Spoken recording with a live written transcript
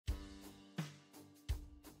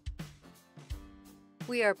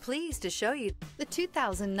We are pleased to show you the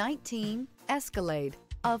 2019 Escalade.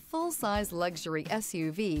 A full-size luxury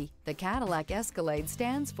SUV, the Cadillac Escalade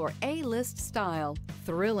stands for A-list style.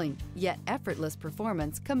 Thrilling, yet effortless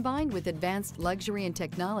performance combined with advanced luxury and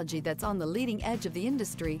technology that's on the leading edge of the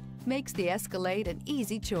industry makes the Escalade an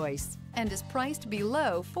easy choice and is priced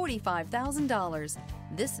below $45,000.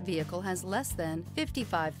 This vehicle has less than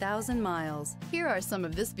 55,000 miles. Here are some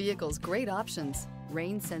of this vehicle's great options: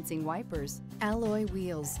 rain-sensing wipers, alloy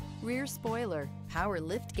wheels, rear spoiler, power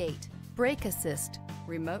liftgate, brake assist,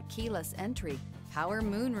 remote keyless entry, power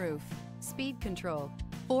moonroof, speed control,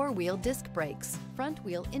 four-wheel disc brakes,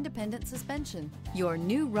 front-wheel independent suspension. Your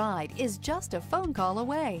new ride is just a phone call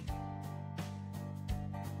away.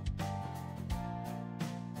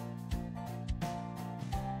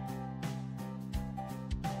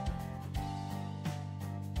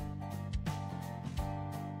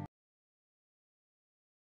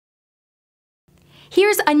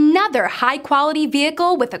 Here's another high-quality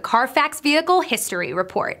vehicle with a Carfax Vehicle History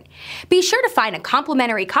Report. Be sure to find a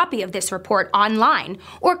complimentary copy of this report online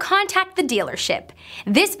or contact the dealership.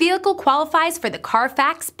 This vehicle qualifies for the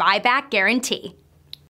Carfax Buyback Guarantee.